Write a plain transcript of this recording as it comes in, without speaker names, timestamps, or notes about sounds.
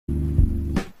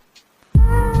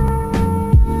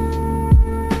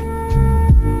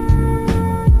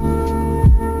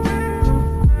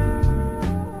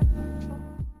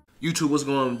YouTube, what's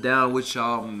going down with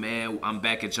y'all, man? I'm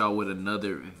back at y'all with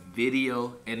another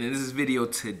video, and in this video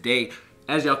today,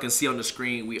 as y'all can see on the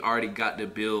screen, we already got the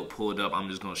build pulled up. I'm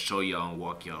just gonna show y'all and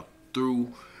walk y'all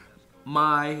through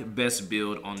my best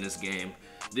build on this game.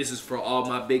 This is for all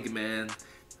my big men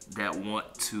that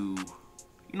want to,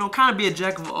 you know, kind of be a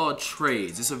jack of all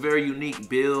trades. It's a very unique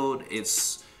build.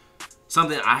 It's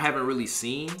something I haven't really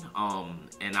seen,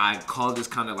 and I call this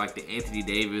kind of like the Anthony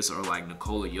Davis or like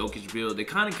NIKOLA Jokic build. They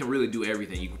kind of can really do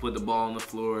everything. You can put the ball on the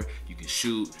floor, you can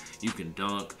shoot, you can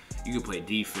dunk, you can play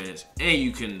defense, and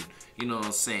you can, you know what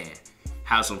I'm saying,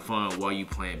 have some fun while you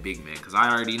playing big man. Cause I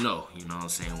already know, you know what I'm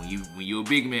saying, when you a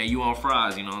big man, you on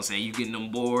fries, you know what I'm saying, you getting them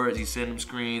boards, you setting them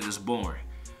screens, it's boring.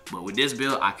 But with this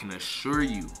build, I can assure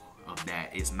you of that,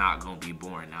 it's not gonna be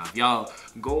boring. Now, if y'all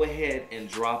go ahead and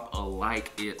drop a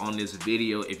like on this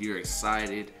video if you're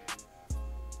excited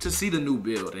to see the new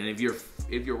build, and if you're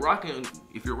rocking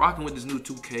with this new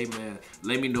 2K, man,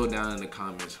 let me know down in the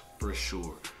comments for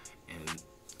sure. And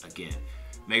again,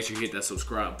 make sure you hit that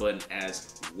subscribe button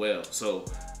as well. So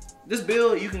this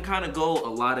build, you can kind of go a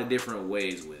lot of different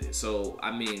ways with it. So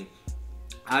I mean,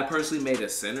 I personally made a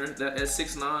center that at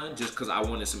 6'9" just because I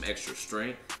wanted some extra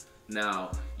strength.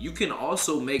 Now, you can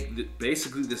also make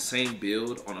basically the same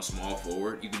build on a small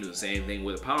forward. You can do the same thing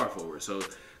with a power forward. So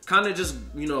kind of just,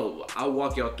 you know, I'll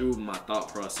walk y'all through my thought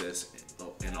process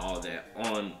and all that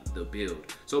on the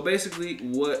build. So basically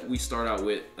what we start out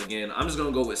with, again, I'm just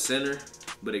gonna go with center,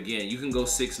 but again, you can go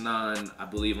 6'9", I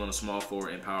believe, on a small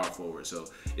forward and power forward. So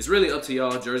it's really up to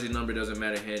y'all. Jersey number doesn't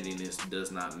matter, handiness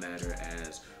does not matter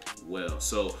as well.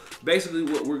 So basically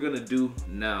what we're gonna do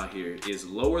now here is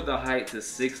lower the height to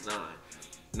 6'9".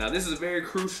 Now this is very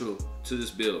crucial to this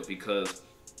build because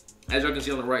as y'all can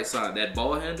see on the right side, that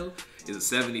ball handle is a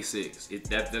 76.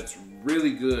 That's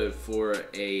really good for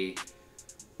a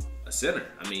center.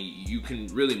 I mean, you can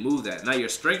really move that. Now your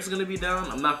strength is gonna be down.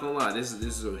 I'm not gonna lie, this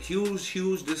is a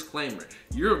huge disclaimer.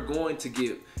 You're going to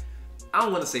get, I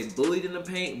don't want to say bullied in the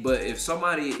paint, but if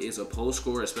somebody is a post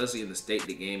scorer, especially in the state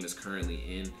the game is currently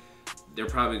in, they're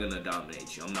probably gonna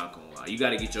dominate you. I'm not gonna lie. You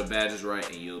gotta get your badges right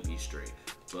and you'll be straight.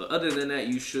 But other than that,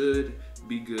 you should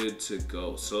be good to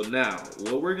go. So now,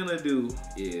 what we're gonna do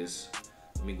is,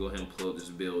 let me go ahead and pull up this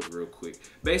build real quick.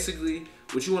 Basically,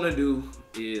 what you wanna do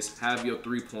is have your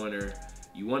three-pointer,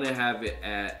 you wanna have it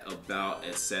at about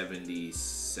a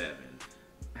 77.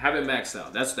 Have it maxed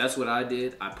out. That's what I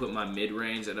did. I put my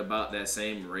mid-range at about that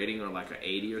same rating, or like an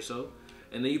 80 or so.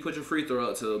 And then you put your free throw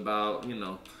up to about, you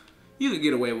know, you could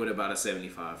get away with about a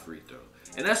 75 free throw.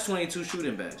 And that's 22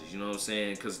 shooting badges, you know what I'm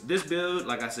saying? Because this build,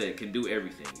 like I said, can do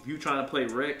everything. If you're trying to play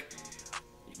rec,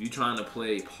 if you're trying to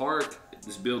play park,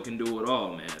 this build can do it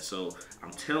all, man. So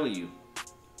I'm telling you,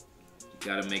 you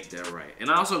gotta make that right. And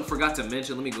I also forgot to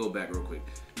mention, let me go back real quick.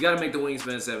 You gotta make the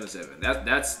wingspan 7'7".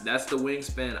 That's the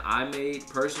wingspan I made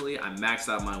personally. I maxed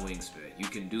out my wingspan. You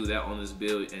can do that on this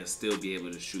build and still be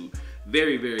able to shoot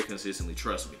very consistently,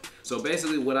 trust me. So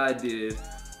basically what I did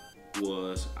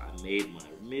was I made my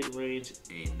mid-range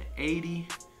an 80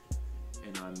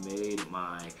 and I made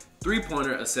my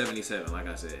three-pointer a 77, like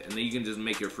I said. And then you can just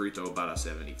make your free throw about a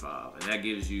 75. And that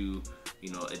gives you,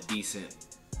 you know, a decent,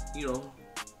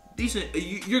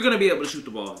 you're gonna be able to shoot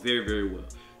the ball very well.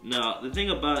 Now, the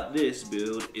thing about this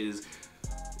build is,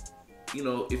 you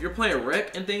know, if you're playing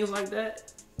rec and things like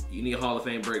that, you need a Hall of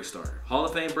Fame break starter. Hall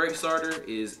of Fame break starter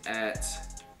is at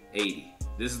 80.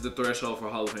 This is the threshold for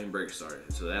Hall of Fame break starter.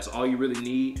 So that's all you really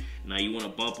need. Now you want to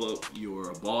bump up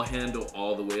your ball handle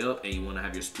all the way up, and you want to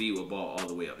have your speed with ball all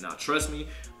the way up. Now trust me,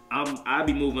 I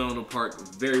be moving on the park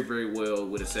very well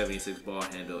with a 76 ball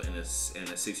handle and a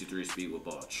 63 speed with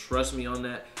ball. Trust me on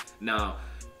that. Now,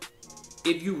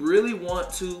 if you really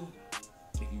want to,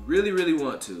 if you really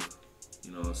want to,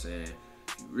 you know what I'm saying,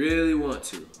 if you really want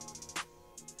to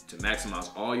maximize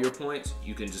all your points,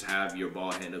 you can just have your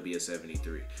ball handle be a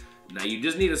 73. Now you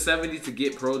just need a 70 to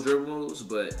get pro dribbles,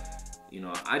 but you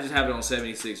know, I just have it on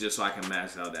 76 just so I can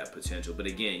max out that potential. But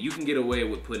again, you can get away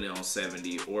with putting it on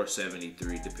 70 or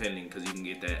 73 depending, because you can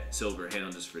get that silver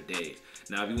handles for days.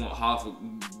 Now if you want half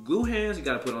glue hands, you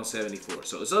gotta put on 74.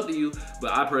 So it's up to you,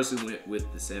 but I personally went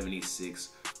with the 76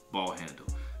 ball handle.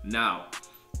 Now,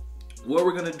 what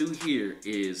we're gonna do here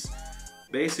is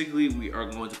basically we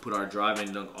are going to put our drive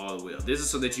and dunk all the way up. This is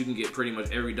so that you can get pretty much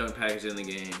every dunk package in the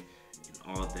game,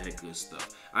 all that good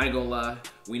stuff. I ain't gonna lie,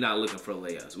 we not looking for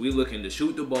layups. We looking to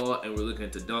shoot the ball and we're looking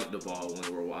to dunk the ball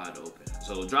when we're wide open.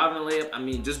 So driving a layup, I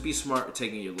mean, just be smart with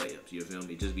taking your layups, you feel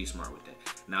me? Just be smart with that.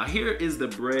 Now here is the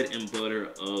bread and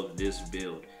butter of this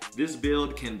build. This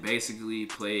build can basically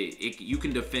play, you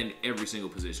can defend every single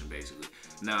position basically.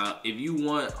 Now, if you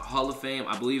want Hall of Fame,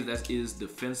 I believe that is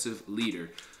defensive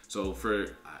leader. So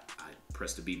I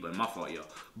pressed the B button, my fault, y'all.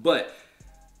 But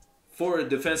for a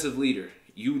defensive leader,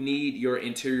 you need your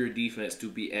interior defense to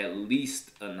be at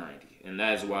least a 90. And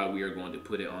that is why we are going to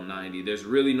put it on 90. There's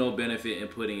really no benefit in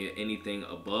putting it anything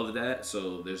above that.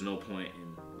 So there's no point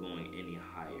in going any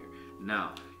higher.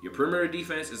 Now, your perimeter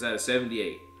defense is at a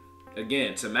 78.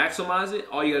 Again, to maximize it,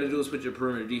 all you got to do is put your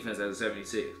perimeter defense at a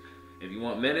 76. If you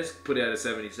want menace, put it at a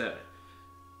 77.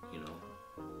 You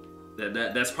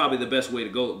know, that's probably the best way to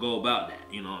go about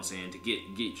that. You know what I'm saying? To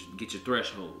get your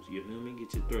thresholds. You feel me?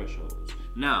 Get your thresholds.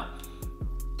 Now,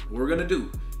 what we're gonna do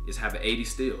is have an 80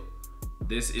 steal.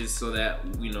 This is so that,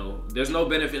 you know, there's no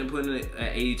benefit in putting it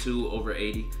at 82 over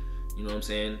 80. You know what I'm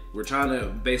saying? We're trying to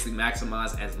basically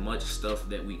maximize as much stuff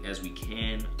as we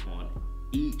can on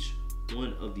each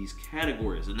one of these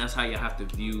categories, and that's how you have to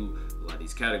view a lot of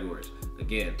these categories.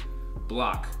 Again,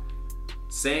 block,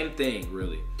 same thing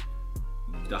really.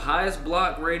 The highest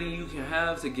block rating you can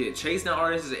have to get chase down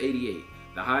artists is 88.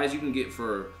 The highest you can get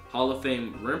for Hall of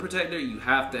Fame rim protector, you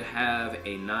have to have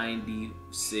a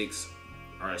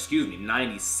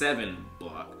 97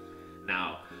 block.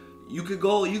 Now, you could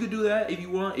do that if you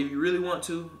want, if you really want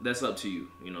to. That's up to you.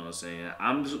 You know what I'm saying?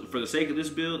 I'm just, for the sake of this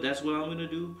build, that's what I'm gonna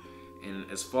do. And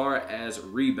as far as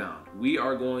rebound, we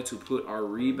are going to put our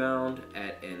rebound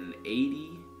at an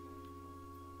 89.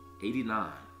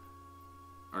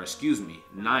 Or excuse me,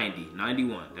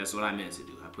 91. That's what I meant to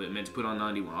do. I meant to put on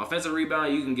 91. Offensive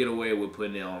rebound, you can get away with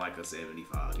putting it on like a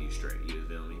 75. You straight, you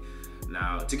feel me?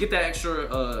 Now, to get that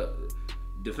extra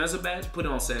defensive badge, put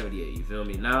it on 78, you feel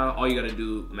me? Now, all you gotta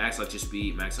do, max out your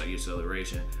speed, max out your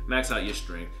acceleration, max out your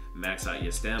strength, max out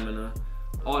your stamina,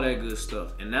 all that good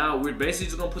stuff. And now we're basically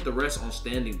just gonna put the rest on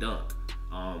standing dunk.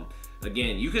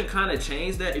 Again, you can kind of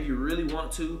change that if you really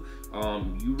want to.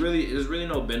 There's really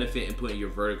no benefit in putting your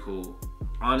vertical.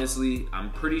 Honestly, I'm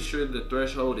pretty sure the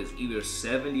threshold is either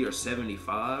 70 or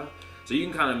 75. So you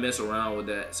can kind of mess around with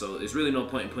that. So there's really no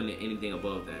point in putting anything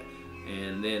above that.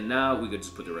 And then now we could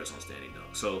just put the rest on standing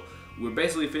dunk. So we're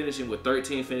basically finishing with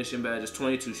 13 finishing badges,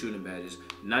 22 shooting badges,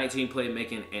 19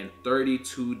 playmaking, and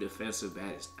 32 defensive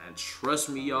badges. And trust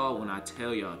me, y'all, when I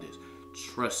tell y'all this,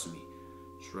 trust me.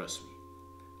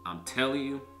 I'm telling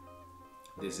you,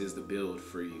 this is the build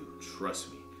for you.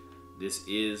 Trust me. This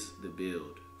is the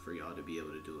build for y'all to be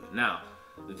able to do it. Now,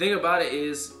 the thing about it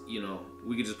is, you know,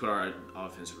 we could just put our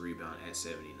offensive rebound at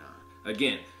 79.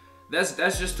 Again, that's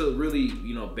just to really,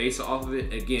 you know, base it off of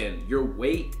it. Again, your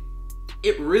weight,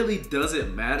 it really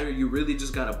doesn't matter. You really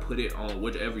just gotta put it on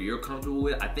whatever you're comfortable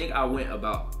with. I think I went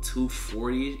about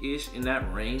 240-ish in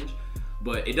that range,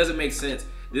 but it doesn't make sense.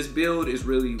 This build is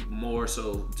really more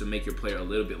so to make your player a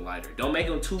little bit lighter. Don't make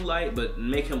him too light, but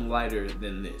make him lighter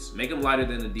than this. Make him lighter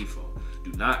than the default.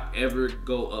 Do not ever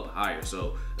go up higher.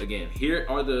 So again, here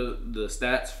are the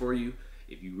stats for you.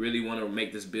 If you really want to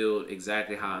make this build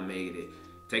exactly how I made it,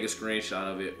 take a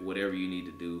screenshot of it, whatever you need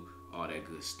to do, all that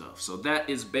good stuff. So that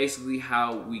is basically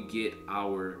how we get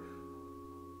our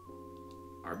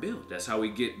build. That's how we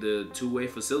get the two-way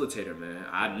facilitator, man.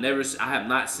 I have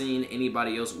not seen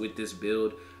anybody else with this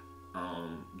build.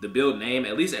 The build name,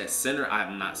 at least at center, I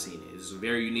have not seen it. It's a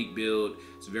very unique build.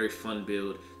 It's a very fun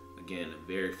build. Again, a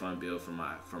very fun build for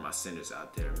my centers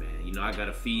out there, man. You know, I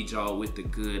gotta feed y'all with the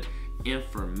good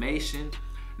information.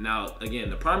 Now, again,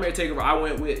 the primary takeover I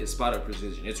went with is spot up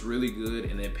precision. It's really good,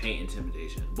 and then paint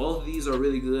intimidation. Both of these are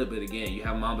really good, but again, you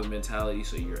have Mamba mentality,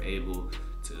 so you're able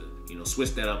to, you know,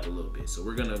 switch that up a little bit. So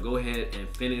we're gonna go ahead and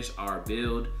finish our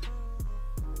build,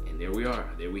 and there we are.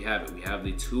 There we have it. We have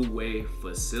the two-way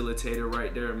facilitator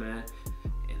right there, man,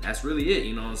 and that's really it.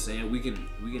 You know what I'm saying? We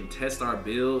can test our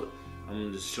build. I'm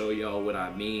gonna just show y'all what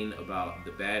I mean about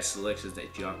the badge selections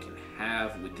that y'all can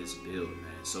have with this build,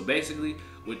 man. So basically,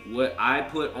 with what I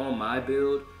put on my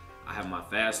build, I have my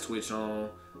fast twitch on,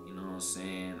 you know what I'm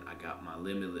saying? I got my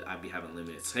I be having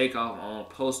limited takeoff on,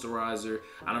 posterizer.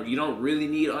 You don't really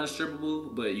need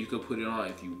unstrippable, but you could put it on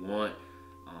if you want.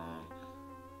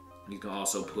 You can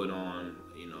also put on,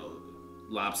 you know,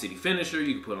 Lob City finisher.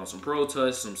 You can put on some Pro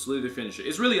Touch, some Slither finisher.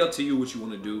 It's really up to you what you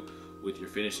want to do with your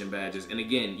finishing badges. And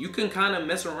again, you can kind of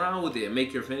mess around with it and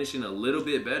make your finishing a little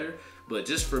bit better, but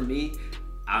just for me,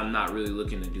 I'm not really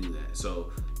looking to do that.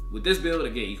 So with this build,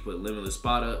 again, you can put limitless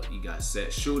spot up, you got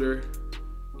set shooter,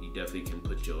 you definitely can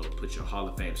put your Hall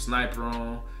of Fame sniper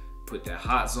on, put that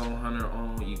hot zone hunter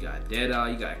on, you got dead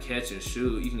eye, you got catch and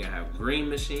shoot, you can have green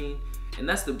machine. And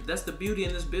that's the beauty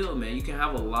in this build, man. You can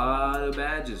have a lot of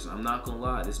badges. I'm not gonna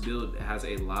lie, this build has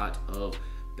a lot of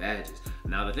badges.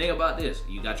 Now the thing about this,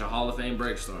 you got your Hall of Fame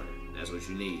break starter. That's what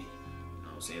you need. You know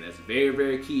what I'm saying? That's very,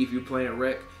 very key if you're playing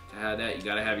rec to have that. You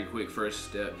gotta have your quick first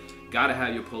step. Gotta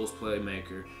have your post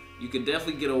playmaker. You can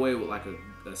definitely get away with like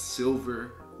a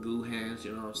silver glue hands,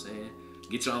 you know what I'm saying?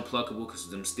 Get your unpluckable, because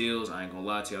them steals, I ain't gonna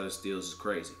lie to y'all, the steals is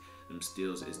crazy. Them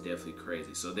steals is definitely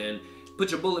crazy. So then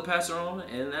put your bullet passer on,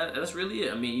 and that's really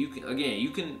it. I mean, you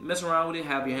can mess around with it,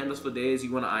 have your handles for days.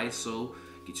 You want to ISO,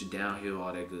 get your downhill,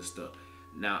 all that good stuff.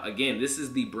 Now, again, this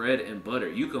is the bread and butter.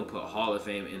 You can put Hall of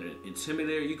Fame in an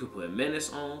Intimidator. You can put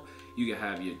Menace on. You can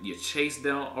have your chase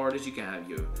down artist. You can have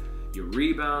your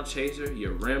rebound chaser,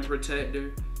 your rim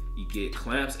protector. You get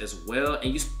clamps as well,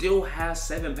 and you still have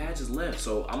 7 badges left.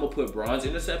 So I'm gonna put bronze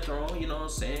interceptor on, you know what I'm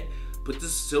saying? Put the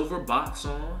silver box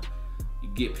on. You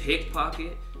get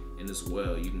pickpocket, and as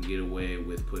well, you can get away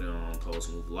with putting on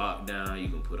post move lockdown. You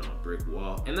can put on brick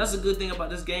wall, and that's a good thing about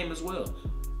this game as well.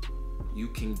 You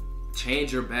can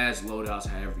change your badge loadouts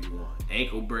however you want.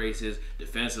 Ankle braces,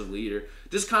 defensive leader,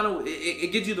 just kind of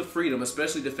it gives you the freedom,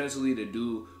 especially defensively, to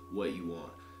do what you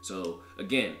want. So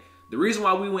again, the reason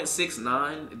why we went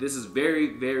 6'9", this is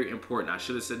very, very important. I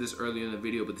should have said this earlier in the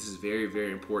video, but this is very,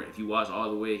 very important. If you watch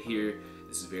all the way here,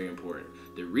 this is very important.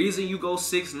 The reason you go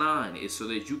 6'9" is so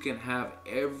that you can have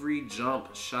every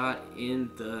jump shot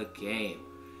in the game.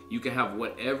 You can have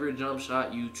whatever jump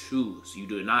shot you choose. It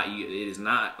is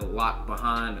not locked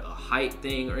behind a height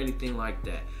thing or anything like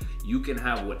that. You can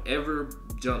have whatever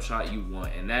jump shot you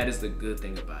want, and that is the good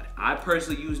thing about it. I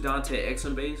personally use Dante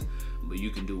Exum base, but you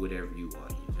can do whatever you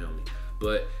want, you feel me?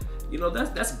 But you know,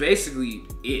 that's basically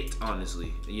it,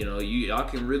 honestly. You know, y'all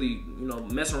can really, you know,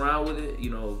 mess around with it. You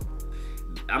know,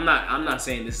 I'm not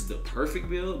saying this is the perfect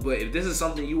build, but if this is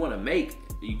something you want to make,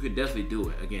 you could definitely do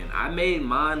it. Again, I made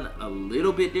mine a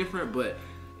little bit different, but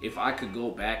if I could go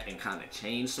back and kind of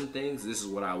change some things, this is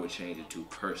what I would change it to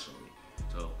personally.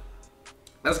 So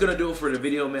that's gonna do it for the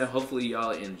video, man. Hopefully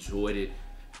y'all enjoyed it.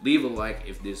 Leave a like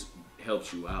if this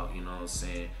helps you out, you know what I'm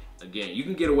saying? Again, you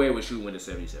can get away with shooting with a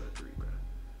 77.3, bro.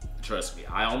 Trust me,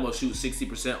 I almost shoot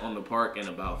 60% on the park and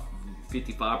about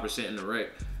 55% in the rec,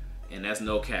 and that's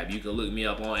no cap. You can look me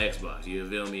up on Xbox, you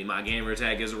feel me? My gamer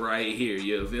tag is right here,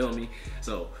 you feel me?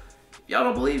 So, y'all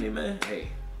don't believe me, man? Hey,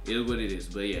 it is what it is.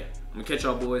 But yeah, I'm gonna catch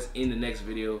y'all boys in the next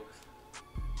video. You know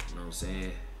what I'm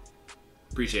saying?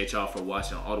 Appreciate y'all for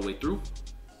watching all the way through.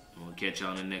 I'm gonna catch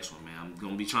y'all in the next one, man. I'm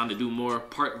gonna be trying to do more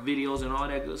park videos and all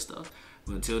that good stuff.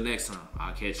 But until next time,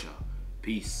 I'll catch y'all.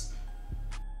 Peace.